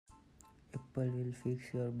Apple will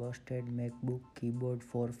fix your busted MacBook keyboard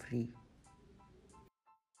for free.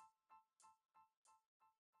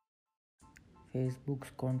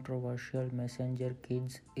 Facebook's controversial Messenger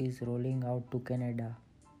Kids is rolling out to Canada.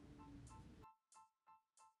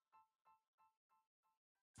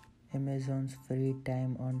 Amazon's free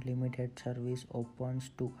time unlimited service opens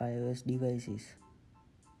to iOS devices.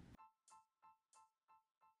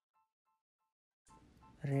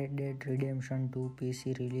 Red Dead Redemption 2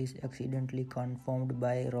 PC release accidentally confirmed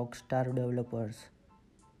by Rockstar developers.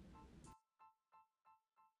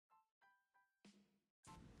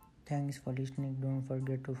 Thanks for listening. Don't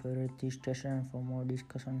forget to favorite this station. For more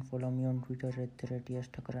discussion, follow me on Twitter at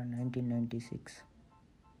 @YesTakra1996.